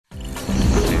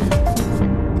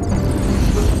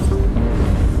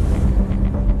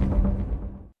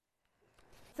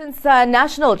Since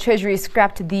National Treasury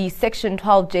scrapped the Section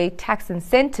 12J tax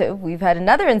incentive, we've had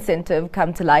another incentive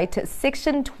come to light,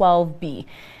 Section 12B.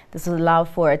 This will allow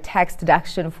for a tax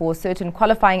deduction for certain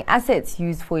qualifying assets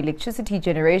used for electricity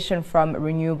generation from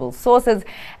renewable sources.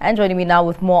 And joining me now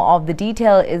with more of the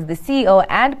detail is the CEO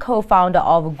and co-founder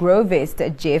of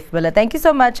Grovest, Jeff Miller. Thank you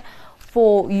so much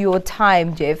for your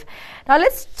time, Jeff. Now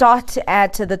let's start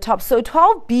at the top. So the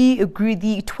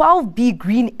 12B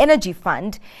Green Energy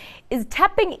Fund is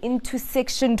tapping into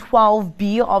Section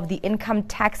 12B of the Income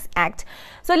Tax Act.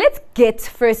 So let's get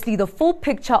firstly the full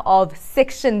picture of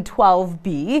Section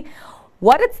 12B,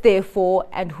 what it's there for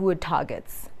and who it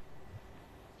targets.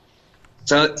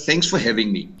 So thanks for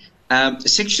having me.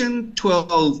 Section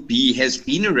 12B has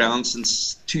been around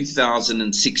since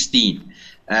 2016.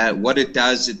 What it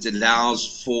does, it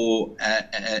allows for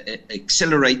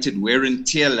accelerated wear and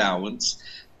tear allowance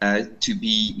to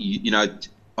be,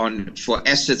 for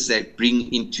assets that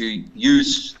bring into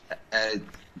use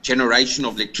generation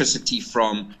of electricity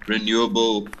from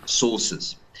renewable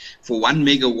sources. For 1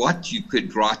 megawatt, you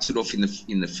could write it off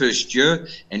in the first year,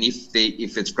 and if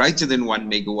it's greater than 1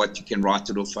 megawatt, you can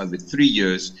write it off over 3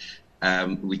 years,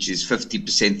 which is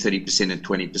 50%, 30%, and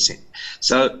 20%.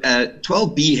 So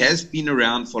 12B has been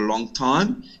around for a long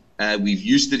time. We've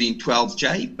used it in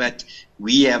 12J, but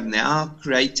we have now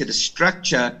created a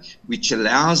structure which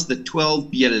allows the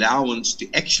 12B allowance to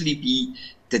actually be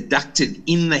deducted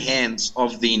in the hands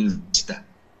of the investor.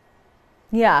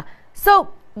 Yeah.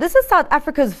 So this is South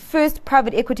Africa's first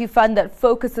private equity fund that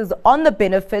focuses on the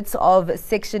benefits of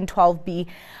Section 12B.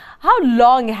 How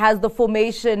long has the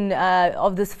formation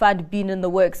of this fund been in the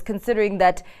works, considering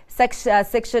that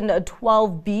Section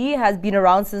 12B has been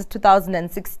around since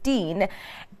 2016?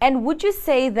 And would you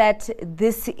say that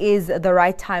this is the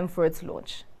right time for its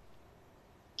launch?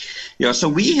 Yeah, so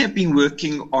we have been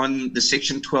working on the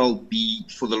Section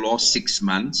 12B for the last 6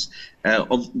 months.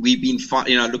 We've been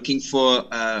looking for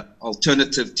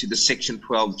alternative to the Section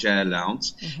 12J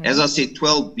allowance. Mm-hmm. As I said,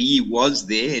 12B was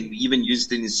there, and we even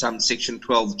used it in some Section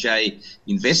 12J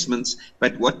investments.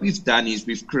 But what we've done is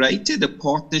we've created a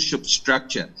partnership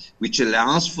structure which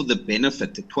allows for the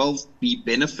benefit, the 12B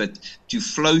benefit, to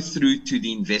flow through to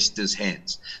the investor's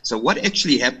hands. So what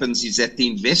actually happens is that the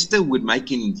investor would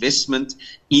make an investment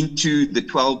into the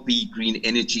 12B Green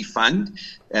Energy Fund.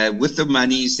 With the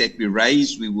monies that we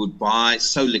raise, we would buy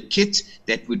solar kit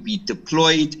that would be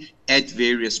deployed at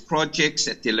various projects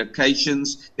at their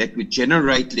locations that would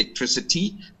generate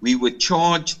electricity. We would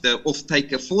charge the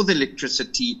off-taker for the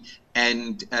electricity,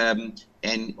 and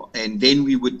then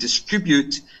we would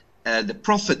distribute the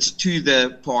profits to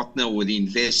the partner or the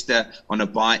investor on a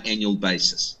biannual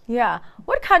basis. Yeah.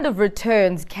 What kind of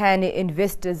returns can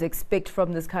investors expect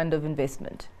from this kind of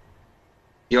investment?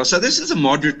 Yeah, so this is a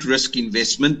moderate risk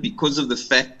investment because of the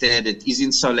fact that it is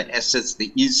in solar assets. There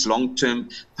is long-term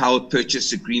power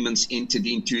purchase agreements entered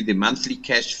into, the monthly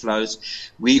cash flows.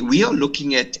 We are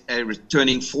looking at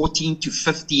returning 14 to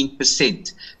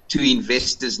 15% to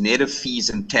investors net of fees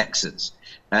and taxes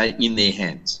in their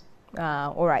hands.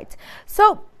 All right.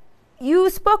 So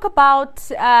you spoke about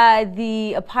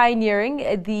the pioneering,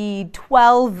 the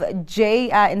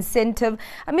 12J incentive.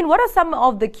 I mean, what are some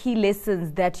of the key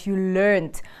lessons that you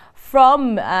learned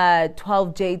from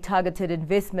 12J targeted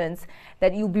investments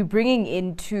that you'll be bringing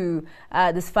into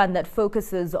this fund that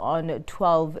focuses on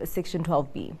Section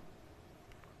 12B?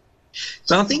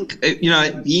 So I think,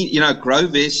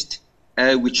 Grovest,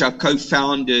 which I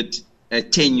co-founded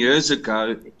 10 years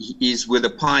ago, were the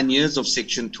pioneers of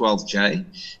Section 12J.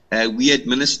 We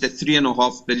administered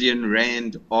 3.5 billion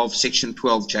rand of Section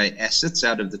 12J assets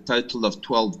out of the total of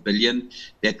 12 billion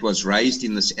that was raised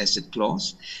in this asset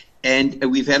class. And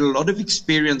we've had a lot of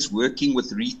experience working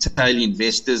with retail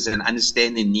investors and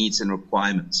understand their needs and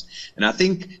requirements. And I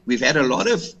think we've had a lot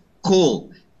of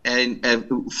call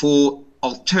for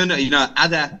alternative,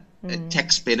 other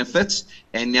tax benefits,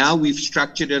 and now we've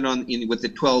structured it with the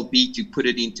 12B to put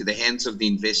it into the hands of the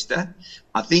investor.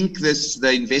 I think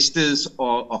the investors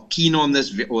are keen on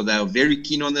this, or they are very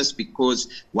keen on this, because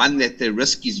one, that the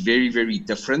risk is very, very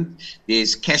different.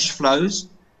 There's cash flows.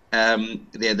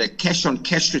 The cash on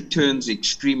cash returns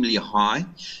extremely high.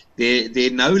 There are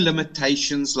no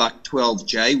limitations like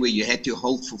 12J, where you had to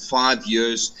hold for 5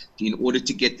 years in order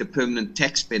to get the permanent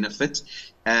tax benefit.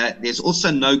 There's also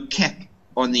no cap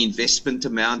on the investment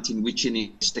amount in which an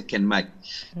investor can make,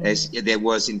 as there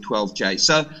was in 12J.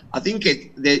 So I think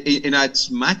it's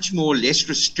much less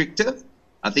restrictive.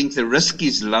 I think the risk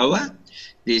is lower.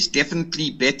 There's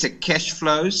definitely better cash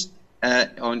flows,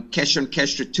 on cash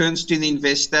returns to the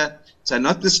investor. So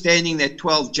notwithstanding that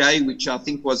 12J, which I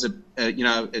think was a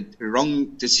wrong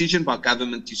decision by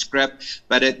government to scrap,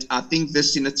 but I think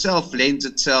this in itself lends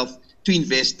itself to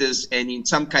investors, and in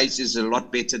some cases a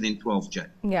lot better than 12J.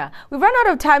 Yeah, we've run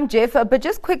out of time, Jeff, but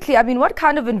just quickly, I mean, what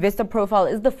kind of investor profile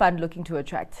is the fund looking to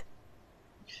attract?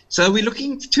 So we're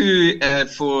looking to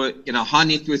for high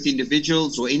net worth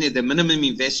individuals, or the minimum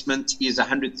investment is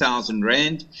 100,000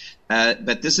 rand,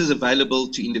 but this is available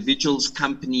to individuals,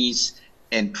 companies,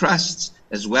 and trusts,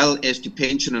 as well as to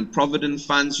pension and provident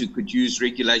funds who could use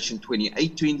Regulation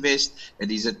 28 to invest.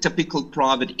 It is a typical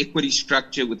private equity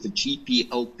structure with the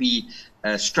GP-LP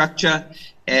structure.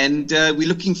 And we're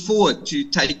looking forward to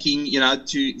taking,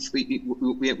 to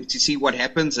see what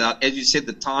happens. As you said,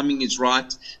 the timing is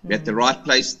right. We're at the right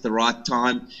place at the right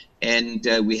time. And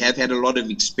we have had a lot of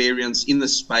experience in the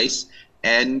space.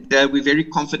 And we're very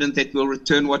confident that we'll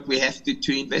return what we have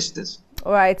to investors.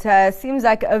 All right. Seems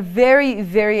like a very,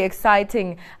 very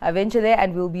exciting venture there,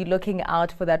 and we'll be looking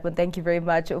out for that one. Thank you very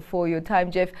much for your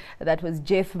time, Jeff. That was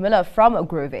Jeff Miller from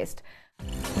Grovest.